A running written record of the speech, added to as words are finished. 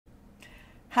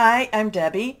Hi, I'm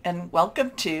Debbie, and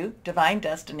welcome to Divine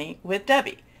Destiny with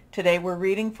Debbie. Today we're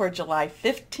reading for July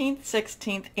 15th,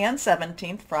 16th, and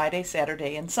 17th, Friday,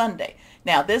 Saturday, and Sunday.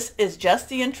 Now, this is just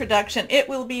the introduction. It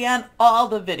will be on all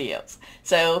the videos.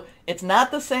 So it's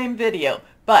not the same video,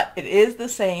 but it is the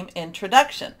same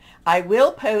introduction. I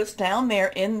will post down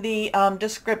there in the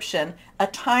description a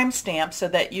timestamp so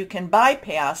that you can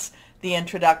bypass the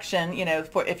introduction,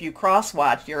 for if you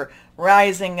cross-watch your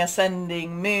rising,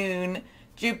 ascending, moon,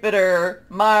 Jupiter,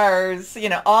 Mars,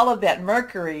 all of that,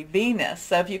 Mercury, Venus.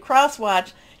 So if you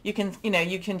cross-watch, you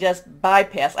can just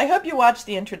bypass. I hope you watch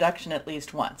the introduction at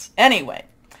least once. Anyway,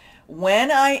 when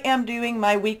I am doing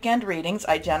my weekend readings,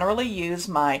 I generally use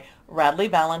my Radley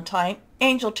Valentine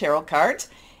Angel Tarot cards,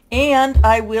 and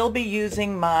I will be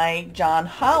using my John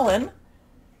Holland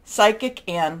Psychic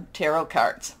and Tarot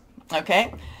cards.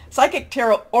 Okay? Psychic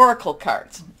Tarot Oracle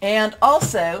cards, and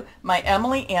also my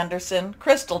Emily Anderson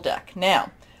Crystal deck.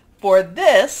 Now, for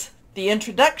this, the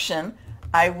introduction,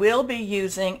 I will be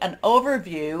using an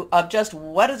overview of just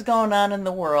what is going on in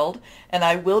the world, and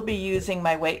I will be using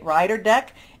my Waite Rider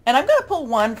deck, and I'm going to pull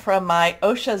one from my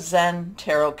Osha Zen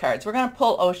Tarot cards. We're going to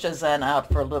pull Osha Zen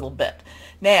out for a little bit.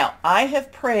 Now, I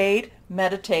have prayed,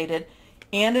 meditated,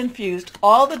 and infused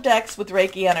all the decks with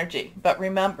Reiki energy, but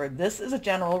remember, this is a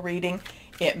general reading.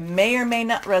 It may or may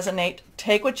not resonate.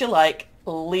 Take what you like,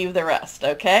 leave the rest,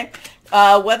 okay?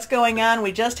 What's going on?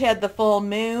 We just had the full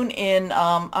moon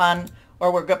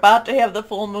we're about to have the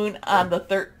full moon on the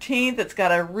 13th. It's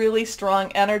got a really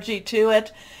strong energy to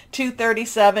it.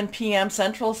 2:37 p.m.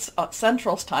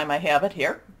 Central's time, I have it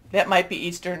here. That might be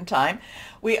Eastern time.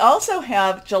 We also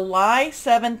have July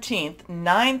 17th,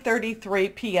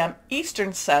 9:33 p.m.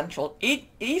 Eastern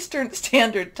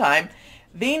Standard Time.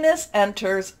 Venus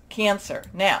enters Cancer.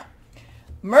 Now,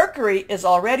 Mercury is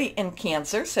already in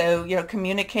Cancer, so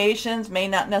communications may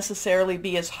not necessarily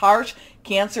be as harsh.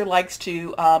 Cancer likes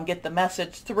to get the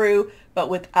message through, but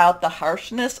without the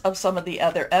harshness of some of the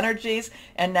other energies.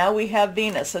 And now we have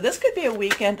Venus. So this could be a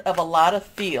weekend of a lot of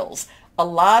feels, a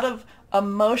lot of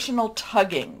emotional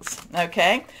tuggings.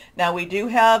 Okay, now we do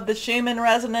have the Schumann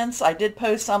resonance. I did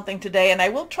post something today, and I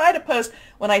will try to post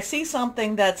when I see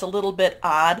something that's a little bit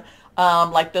odd,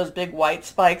 like those big white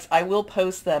spikes. I will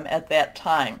post them at that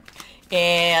time.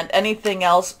 And anything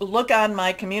else, look on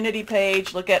my community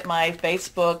page, look at my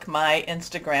Facebook, my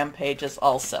Instagram pages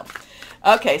also.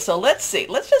 Okay, so let's see.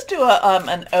 Let's just do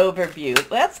an overview.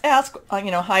 Let's ask,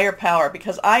 higher power,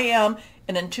 because I am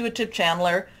an intuitive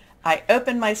channeler. I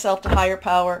open myself to higher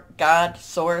power, God,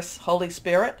 Source, Holy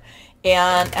Spirit,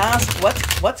 and ask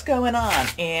what's going on,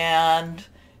 and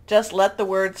just let the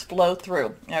words flow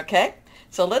through. Okay?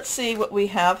 So let's see what we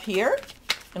have here,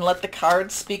 and let the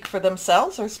cards speak for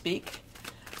themselves, or speak.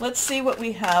 Let's see what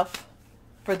we have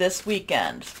for this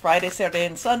weekend. Friday, Saturday,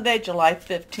 and Sunday, July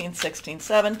 15th, 16th,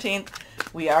 17th.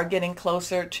 We are getting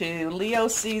closer to Leo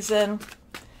season,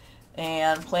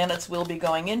 and planets will be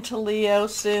going into Leo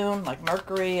soon, like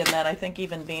Mercury, and then I think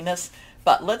even Venus.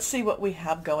 But let's see what we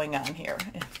have going on here.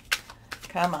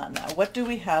 Come on now. What do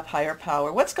we have, higher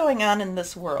power? What's going on in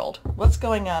this world? What's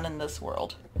going on in this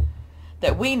world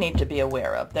that we need to be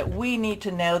aware of, that we need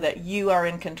to know that you are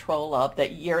in control of,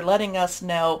 that you're letting us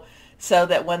know so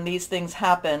that when these things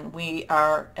happen, we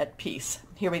are at peace.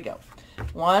 Here we go.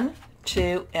 1,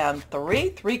 2, and 3.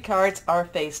 3 cards are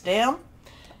face down.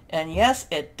 And yes,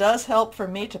 it does help for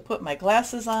me to put my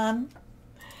glasses on.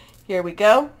 Here we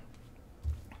go.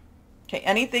 Okay,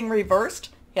 anything reversed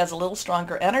has a little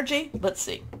stronger energy. Let's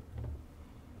see.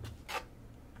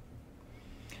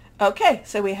 Okay,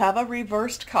 so we have a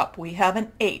reversed cup. We have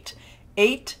an 8.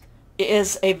 8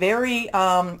 is a very,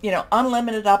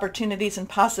 unlimited opportunities and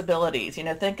possibilities.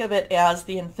 Think of it as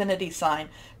the infinity sign,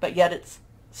 but yet it's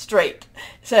straight.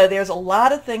 So there's a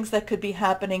lot of things that could be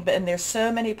happening, and there's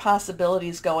so many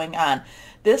possibilities going on.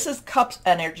 This is Cups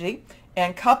energy,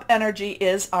 and Cup energy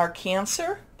is our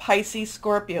Cancer, Pisces,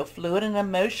 Scorpio, fluid and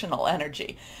emotional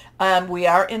energy. We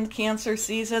are in Cancer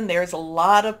season. There's a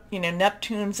lot of,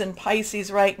 Neptune's in Pisces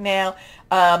right now.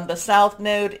 The South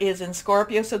Node is in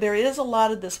Scorpio. So there is a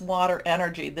lot of this water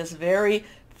energy, this very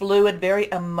fluid,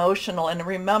 very emotional. And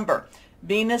remember,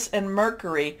 Venus and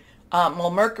Mercury,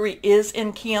 Mercury is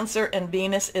in Cancer and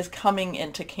Venus is coming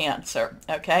into Cancer.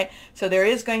 Okay, so there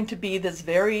is going to be this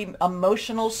very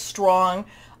emotional, strong,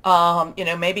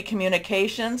 maybe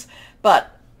communications,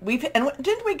 but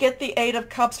didn't we get the 8 of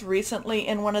Cups recently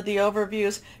in one of the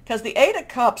overviews? Because the 8 of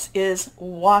Cups is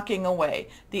walking away.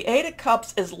 The 8 of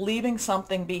Cups is leaving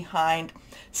something behind,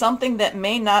 something that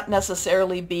may not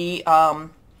necessarily be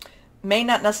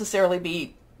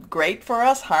great for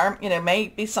us, harm, may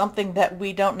be something that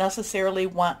we don't necessarily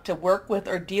want to work with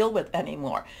or deal with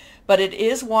anymore. But it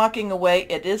is walking away.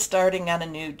 It is starting on a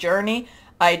new journey.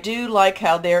 I do like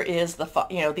how there is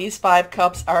these 5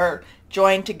 cups are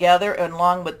joined together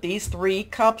along with these 3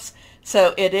 cups.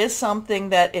 So it is something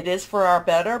that it is for our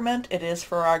betterment. It is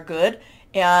for our good.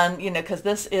 And, because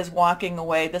this is walking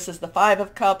away. This is the 5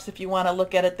 of cups, if you want to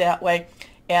look at it that way.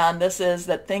 And this is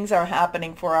that things are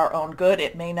happening for our own good.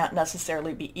 It may not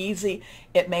necessarily be easy.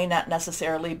 It may not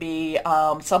necessarily be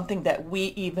something that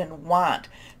we even want.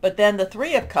 But then the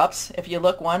 3 of Cups, if you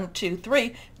look 1, 2,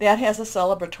 3, that has a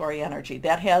celebratory energy.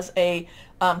 That has a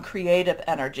creative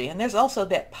energy. And there's also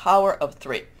that power of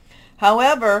 3.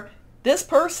 However, this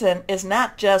person is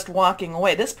not just walking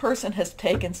away. This person has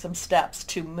taken some steps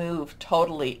to move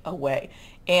totally away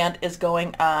and is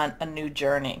going on a new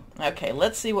journey. Okay,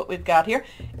 let's see what we've got here.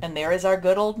 And there is our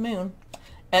good old moon.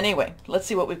 Anyway, let's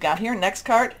see what we've got here. Next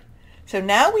card. So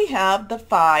now we have the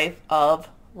 5 of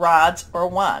rods or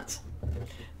wands.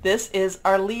 This is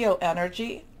our Leo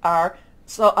energy, our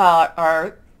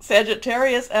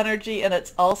Sagittarius energy, and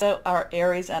it's also our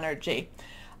Aries energy.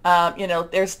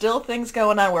 There's still things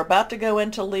going on. We're about to go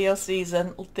into Leo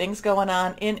season. Things going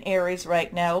on in Aries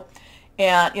right now.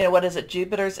 And, what is it?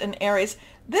 Jupiter's in Aries.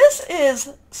 This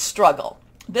is struggle.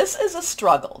 This is a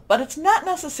struggle, but it's not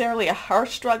necessarily a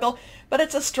harsh struggle, but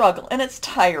it's a struggle, and it's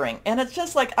tiring. And it's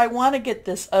just like, I want to get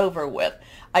this over with.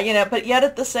 But yet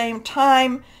at the same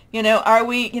time,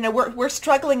 we're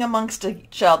struggling amongst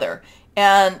each other.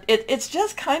 And it's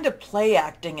just kind of play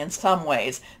acting in some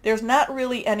ways. There's not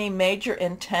really any major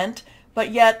intent,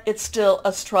 but yet it's still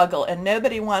a struggle, and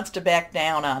nobody wants to back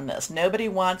down on this. Nobody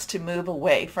wants to move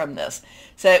away from this.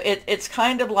 So it's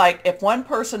kind of like if one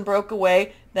person broke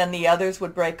away, then the others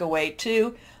would break away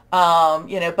too.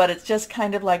 But it's just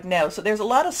kind of like no. So there's a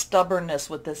lot of stubbornness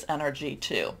with this energy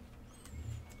too.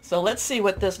 So let's see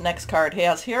what this next card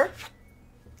has here.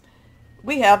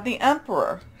 We have the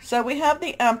Emperor. So we have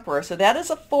the Emperor. So that is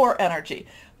a 4 energy.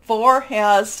 4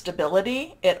 has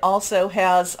stability. It also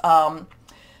has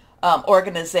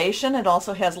organization. It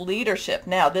also has leadership.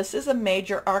 Now, this is a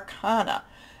major arcana.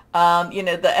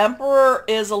 The Emperor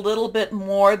is a little bit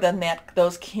more than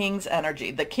those King's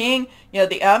energy. The King,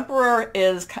 the Emperor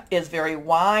is very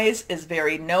wise, is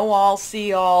very know-all,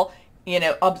 see-all,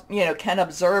 can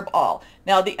observe all.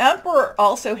 Now, the Emperor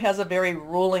also has a very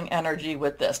ruling energy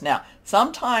with this. Now,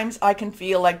 sometimes I can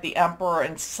feel like the Emperor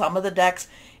in some of the decks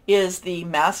is the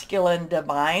masculine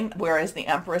divine, whereas the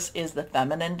Empress is the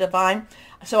feminine divine.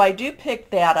 So I do pick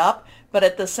that up, but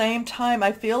at the same time,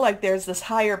 I feel like there's this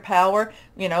higher power,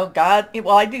 God,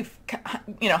 well, I do,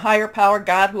 higher power,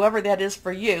 God, whoever that is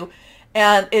for you.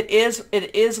 And it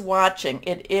is watching,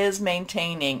 it is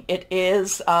maintaining, it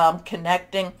is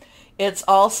connecting. It's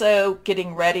also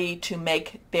getting ready to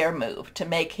make their move, to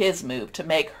make his move, to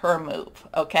make her move,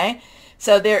 okay?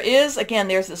 So there is, again,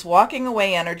 there's this walking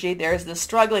away energy. There's this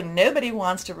struggling. Nobody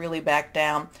wants to really back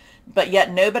down, but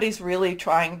yet nobody's really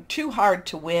trying too hard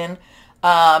to win.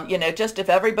 Just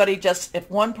if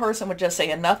one person would just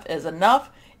say enough is enough,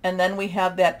 and then we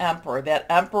have that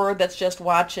Emperor that's just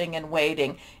watching and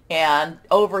waiting and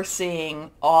overseeing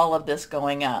all of this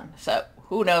going on. So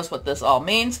who knows what this all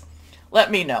means? Let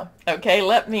me know, okay?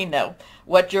 Let me know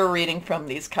what you're reading from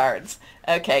these cards.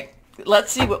 Okay,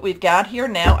 let's see what we've got here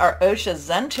now. Our Osha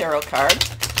Zen Tarot card,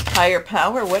 Higher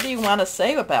Power. What do you want to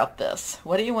say about this?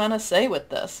 What do you want to say with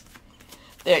this?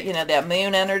 There, that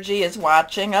moon energy is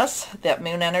watching us. That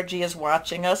moon energy is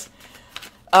watching us.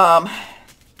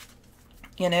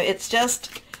 It's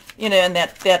just, and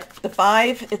that the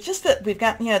 5, it's just that we've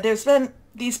got, there's been,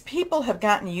 these people have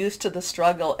gotten used to the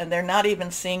struggle, and they're not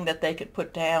even seeing that they could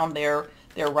put down their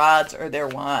rods or their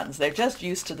wands. They're just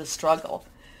used to the struggle.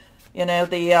 The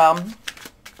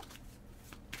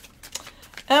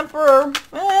Emperor,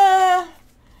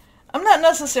 I'm not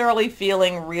necessarily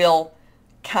feeling real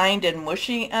kind and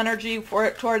mushy energy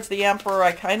towards the Emperor.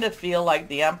 I kind of feel like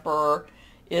the Emperor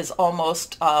is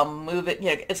almost moving,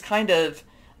 it's kind of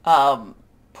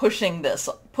pushing this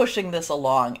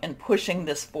along and pushing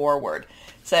this forward.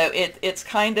 So it's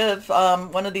kind of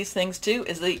one of these things too,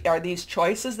 are these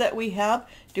choices that we have?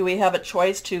 Do we have a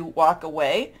choice to walk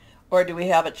away, or do we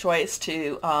have a choice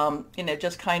to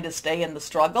just kind of stay in the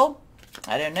struggle?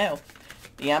 I don't know.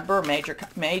 The Emperor,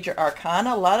 major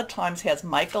arcana, a lot of times has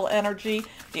Michael energy,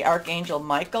 the Archangel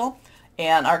Michael,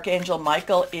 and Archangel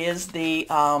Michael is the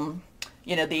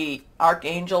the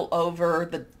archangel over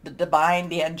the divine,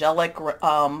 the angelic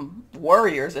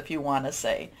warriors, if you want to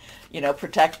say,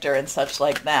 protector and such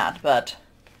like that. But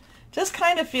just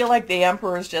kind of feel like the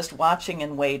Emperor is just watching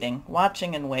and waiting.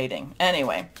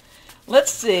 Anyway,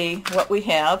 let's see what we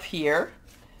have here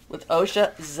with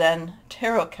Osha Zen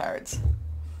Tarot cards.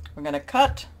 We're going to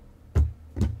cut.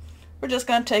 We're just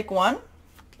going to take one.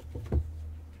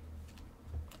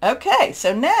 Okay,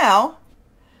 so now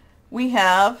we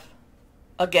have,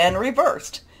 again,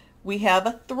 reversed. We have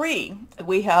a 3.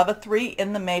 We have a 3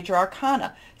 in the major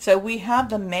arcana. So we have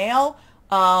the male,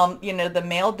 the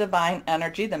male divine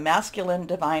energy, the masculine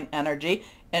divine energy,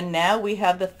 and now we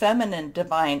have the feminine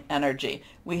divine energy.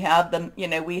 We have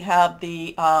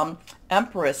the,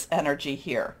 Empress energy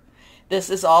here. This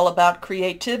is all about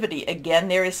creativity. Again,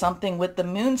 there is something with the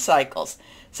moon cycles.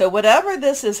 So whatever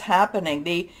this is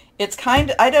happening, it's kind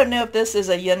of, I don't know if this is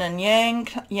a yin and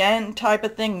yang type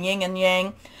of thing, yin and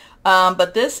yang,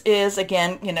 but this is,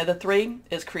 again, the 3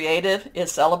 is creative,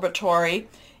 is celebratory,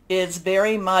 is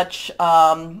very much,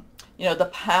 the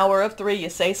power of 3. You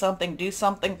say something, do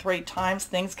something 3 times,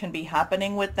 things can be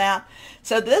happening with that.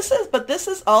 So this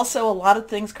is also a lot of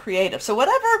things creative. So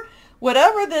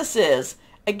whatever this is,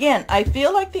 again, I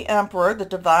feel like the Emperor, the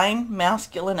divine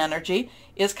masculine energy,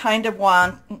 is kind of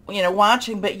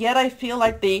watching, but yet I feel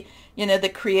like the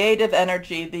creative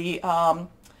energy, the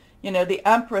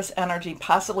Empress energy,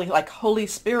 possibly like Holy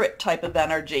Spirit type of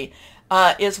energy,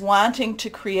 is wanting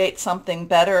to create something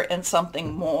better and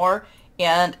something more.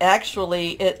 And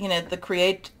actually,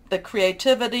 the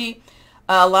creativity.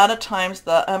 A lot of times,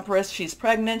 the Empress, she's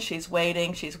pregnant, she's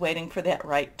waiting for that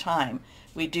right time.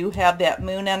 We do have that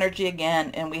moon energy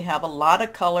again, and we have a lot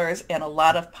of colors and a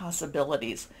lot of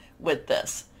possibilities with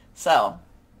this. So,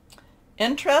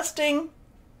 interesting,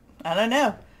 I don't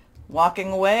know,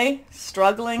 walking away,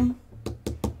 struggling,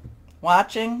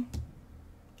 watching,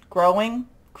 growing,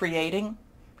 creating,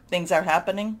 things are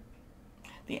happening,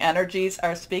 the energies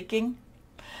are speaking.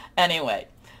 Anyway,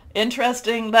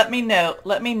 interesting. Let me know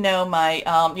my,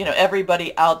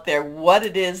 everybody out there, what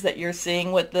it is that you're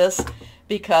seeing with this.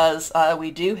 Because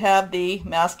we do have the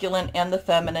masculine and the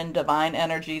feminine divine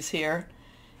energies here,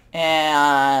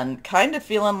 and kind of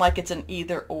feeling like it's an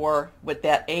either or with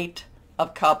that 8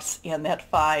 of Cups and that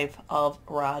 5 of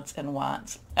Rods and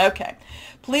Wands. Okay,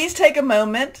 please take a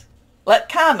moment,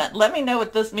 comment, let me know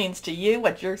what this means to you,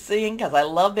 what you're seeing, because I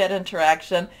love that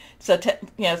interaction. So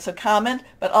so comment,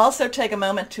 but also take a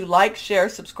moment to like, share,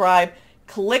 subscribe.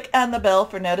 Click on the bell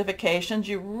for notifications.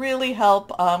 You really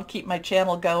help keep my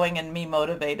channel going and me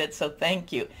motivated, so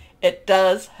thank you. It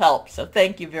does help, so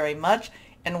thank you very much.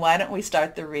 And why don't we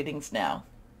start the readings now?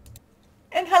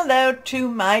 And hello to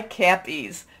my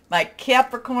Cappies, my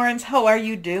Capricorns. How are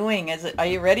you doing? Are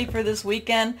you ready for this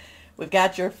weekend? We've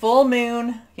got your full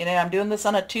moon. I'm doing this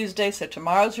on a Tuesday, so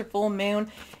tomorrow's your full moon.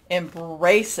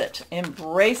 Embrace it.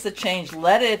 Embrace the change.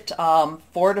 Let it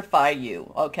fortify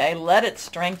you, okay? Let it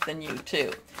strengthen you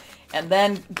too. And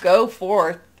then go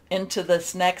forth into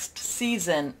this next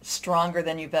season stronger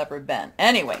than you've ever been.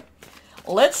 Anyway,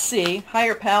 let's see.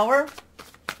 Higher power.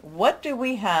 What do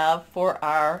we have for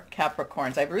our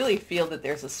Capricorns? I really feel that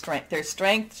there's a strength. There's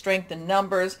strength in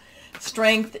numbers,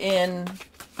 strength in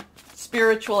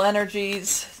spiritual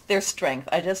energies. There's strength.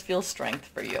 I just feel strength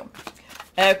for you.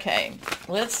 Okay,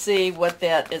 let's see what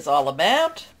that is all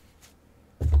about.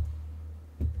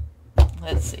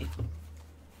 Let's see.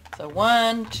 So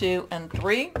 1, 2, and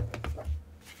 3.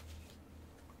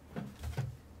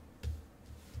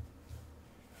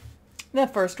 The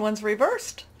first one's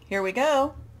reversed. Here we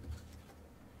go.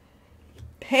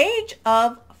 Page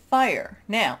of Fire.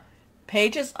 Now,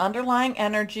 Page's underlying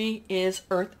energy is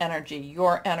earth energy,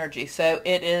 your energy. So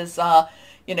it is,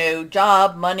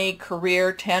 job, money,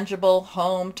 career, tangible,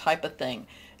 home type of thing.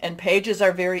 And Pages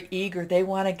are very eager. They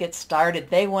want to get started.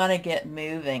 They want to get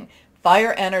moving.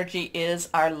 Fire energy is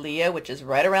our Leo, which is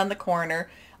right around the corner.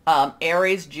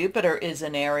 Aries, Jupiter is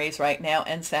in Aries right now,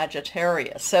 and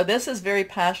Sagittarius. So this is very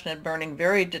passionate, burning,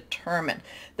 very determined.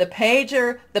 The page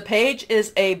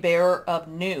is a bearer of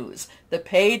news. The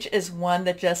page is one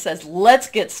that just says, let's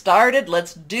get started.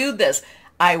 Let's do this.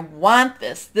 I want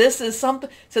this. This is something.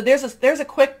 So there's a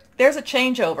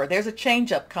changeover. There's a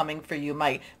change up coming for you,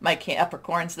 my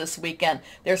Capricorns, this weekend.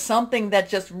 There's something that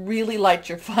just really lights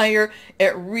your fire.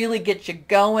 It really gets you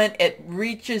going. It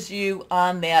reaches you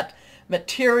on that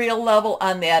material level,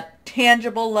 on that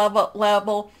tangible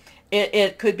level.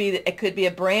 It could be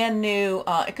a brand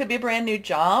new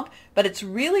job, but it's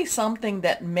really something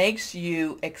that makes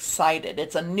you excited.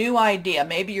 It's a new idea.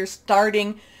 Maybe you're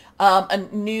starting a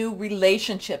new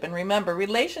relationship. And remember,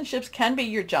 relationships can be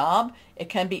your job. It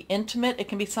can be intimate. It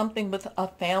can be something with a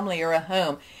family or a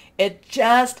home. It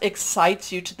just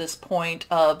excites you to this point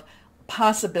of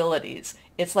possibilities.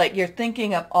 It's like you're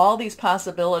thinking of all these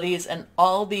possibilities and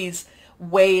all these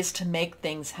ways to make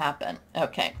things happen.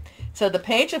 Okay, So the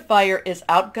Page of Fire is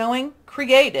outgoing,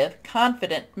 creative,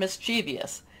 confident,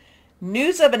 mischievous.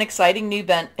 News of an exciting new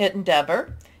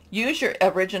endeavor. Use your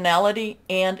originality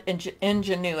and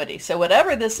ingenuity. So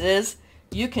whatever this is,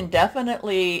 you can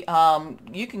definitely,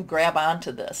 you can grab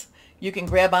onto this. You can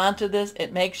grab onto this.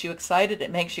 It makes you excited.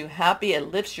 It makes you happy.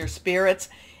 It lifts your spirits.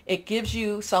 It gives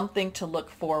you something to look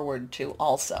forward to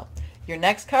also. Your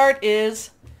next card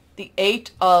is the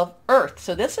Eight of Earth.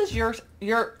 So this is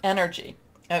your energy,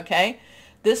 okay?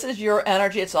 This is your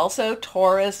energy. It's also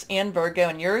Taurus and Virgo,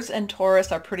 and yours and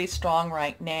Taurus are pretty strong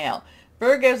right now.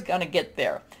 Virgo's going to get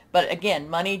there. But again,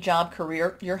 money, job,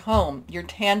 career, your home, your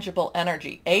tangible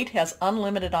energy. 8 has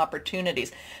unlimited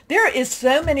opportunities. There is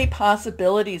so many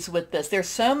possibilities with this. There's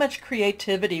so much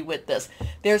creativity with this.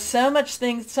 There's so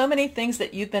many things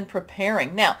that you've been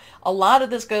preparing. Now, a lot of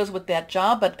this goes with that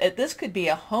job, but this could be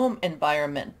a home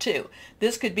environment too.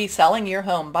 This could be selling your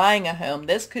home, buying a home.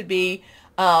 This could be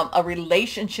a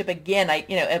relationship. Again,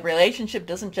 a relationship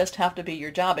doesn't just have to be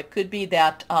your job. It could be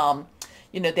that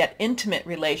that intimate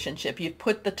relationship. You've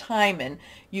put the time in.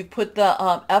 You've put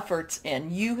the efforts in.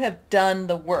 You have done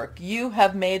the work. You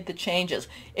have made the changes.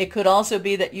 It could also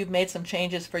be that you've made some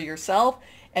changes for yourself,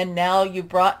 and now you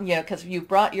brought, because you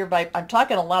brought your, I'm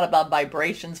talking a lot about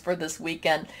vibrations for this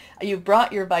weekend. You've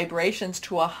brought your vibrations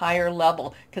to a higher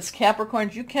level, because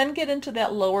Capricorns, you can get into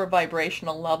that lower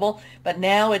vibrational level, but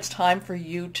now it's time for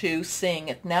you to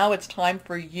sing. Now it's time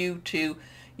for you to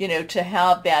to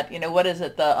have that, what is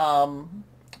it, the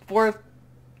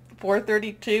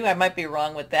 432, I might be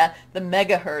wrong with that, the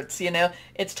megahertz,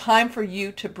 it's time for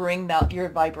you to bring your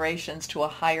vibrations to a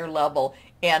higher level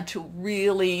and to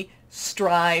really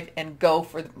strive and go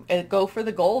for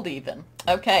the gold even.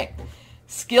 Okay.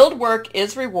 Skilled work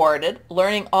is rewarded,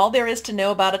 learning all there is to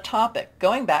know about a topic,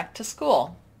 going back to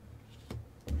school.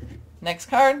 Next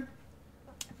card,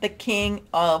 the King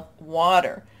of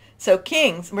Water. So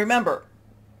kings, remember,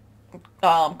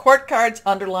 court cards,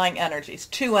 underlying energies,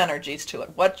 2 energies to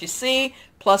it. What you see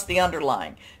plus the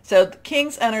underlying. So the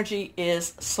King's energy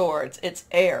is swords. It's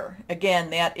air. Again,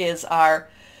 that is our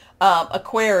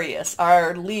Aquarius,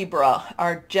 our Libra,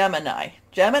 our Gemini.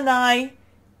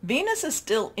 Venus is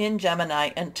still in Gemini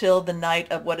until the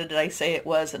night of, what did I say it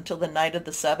was? Until the night of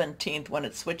the 17th when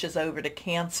it switches over to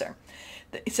Cancer.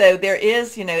 So there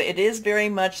is, it is very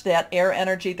much that air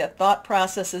energy, that thought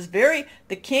process is the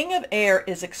King of Air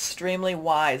is extremely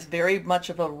wise, very much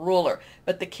of a ruler.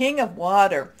 But the King of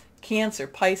Water, Cancer,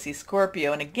 Pisces,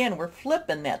 Scorpio, and again, we're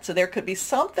flipping that. So there could be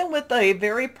something with a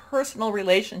very personal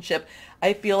relationship.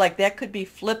 I feel like that could be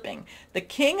flipping. The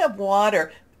King of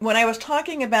Water, when I was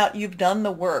talking about you've done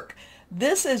the work,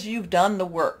 this is you've done the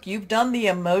work. You've done the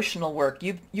emotional work.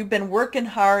 You've been working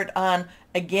hard on,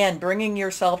 again, bringing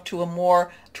yourself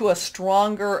to a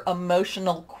stronger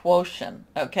emotional quotient,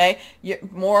 okay?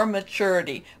 More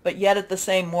maturity, but yet at the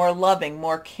same, more loving,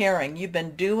 more caring. You've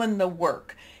been doing the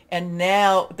work. And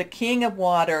now the King of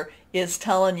Water is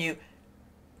telling you,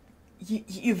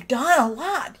 you've done a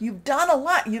lot. You've done a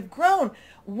lot. You've grown.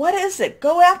 What is it?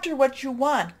 Go after what you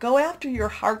want. Go after your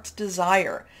heart's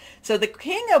desire. So the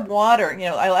King of Water,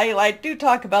 I do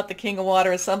talk about the King of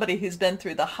Water as somebody who's been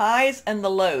through the highs and the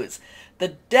lows, the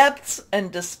depths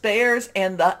and despairs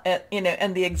and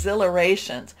the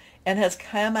exhilarations, and has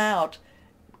come out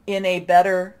in a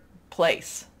better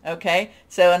place. Okay,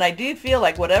 so, and I do feel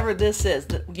like whatever this is,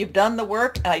 you've done the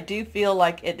work. I do feel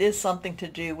like it is something to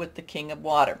do with the King of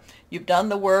Water. You've done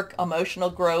the work,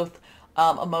 emotional growth,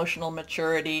 emotional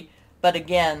maturity. But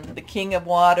again, the King of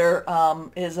Water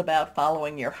is about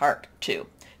following your heart too.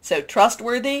 So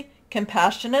trustworthy,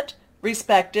 compassionate,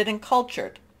 respected, and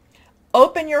cultured.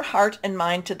 Open your heart and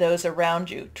mind to those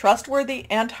around you. Trustworthy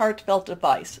and heartfelt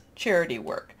advice, charity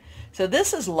work. So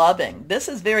this is loving. This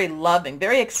is very loving,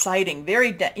 very exciting,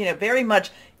 very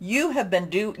much you have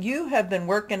been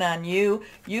working on you.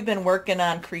 You've been working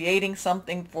on creating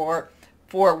something for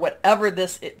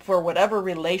whatever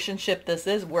relationship this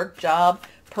is, work, job,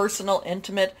 personal,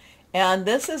 intimate, and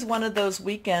this is one of those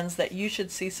weekends that you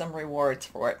should see some rewards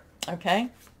for it. Okay?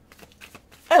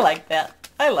 I like that.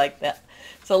 I like that.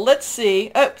 So let's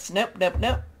see. Oops, nope.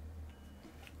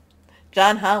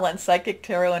 John Holland, Psychic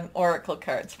Tarot and Oracle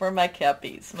cards for my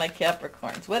Cappies, my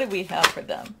Capricorns. What do we have for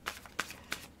them?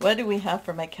 What do we have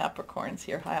for my Capricorns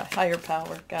here? Higher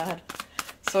power, God,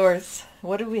 Source.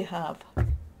 What do we have?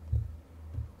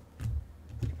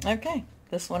 Okay,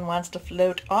 this one wants to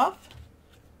float off.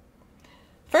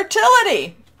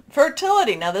 Fertility.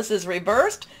 Fertility. Now this is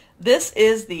reversed. This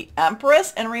is the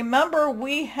Empress. And remember,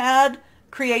 we had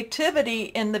creativity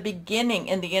in the beginning,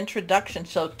 in the introduction.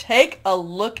 So take a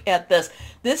look at this.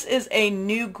 This is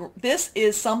this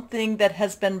is something that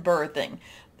has been birthing.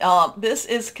 This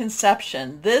is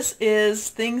conception. This is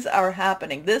things are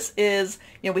happening. This is,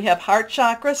 we have heart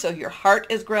chakra, so your heart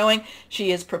is growing.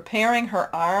 She is preparing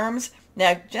her arms.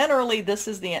 Now, generally, this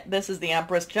is the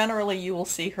Empress. Generally, you will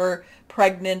see her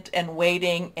pregnant and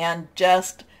waiting and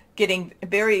just getting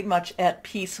very much at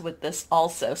peace with this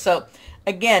also. So,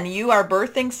 again, you are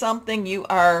birthing something. You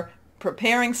are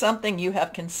preparing something. You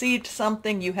have conceived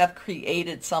something. You have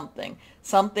created something.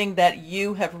 Something that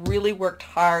you have really worked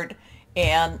hard,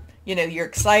 and you're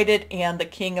excited, and the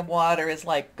King of Water is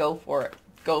like, go for it,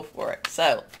 go for it.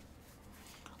 So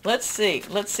let's see,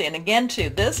 and again too,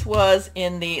 this was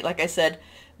in the, like I said,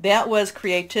 that was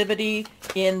creativity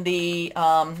in the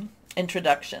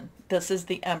introduction. This is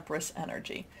the Empress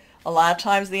energy. A lot of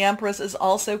times the Empress is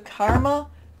also karma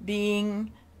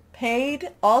being paid.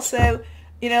 Also,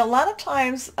 a lot of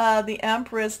times the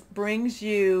Empress brings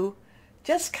you,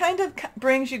 just kind of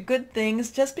brings you good things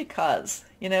just because.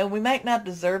 We might not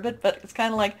deserve it, but it's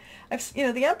kind of like,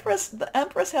 the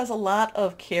Empress has a lot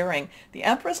of caring. The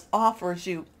Empress offers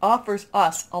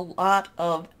us a lot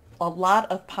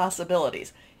of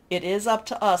possibilities. It is up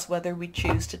to us whether we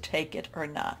choose to take it or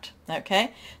not.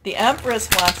 Okay? The Empress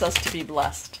wants us to be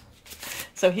blessed.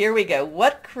 So here we go.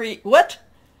 What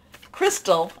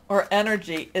crystal or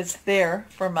energy is there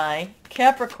for my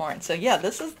Capricorn? So yeah,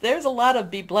 there's a lot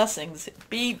of be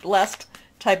blessed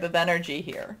type of energy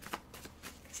here.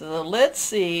 So let's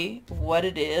see what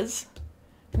it is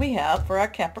we have for our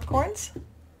Capricorns.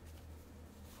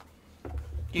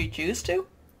 Do you choose to?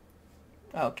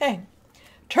 Okay.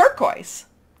 Turquoise.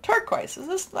 Turquoise. Is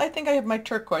this? I think I have my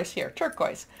turquoise here.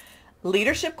 Turquoise.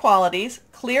 Leadership qualities,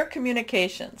 clear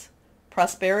communications,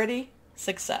 prosperity,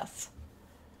 success.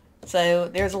 So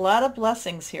there's a lot of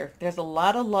blessings here. There's a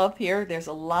lot of love here. There's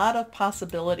a lot of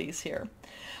possibilities here.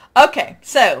 Okay,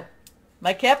 so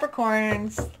my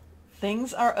Capricorns,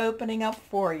 things are opening up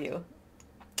for you.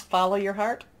 Follow your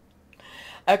heart.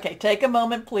 Okay, take a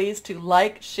moment, please, to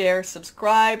like, share,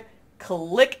 subscribe.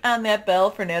 Click on that bell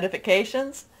for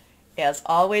notifications. As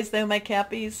always, though, my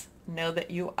Cappies, know that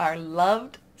you are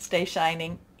loved, stay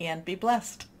shining, and be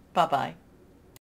blessed. Bye-bye.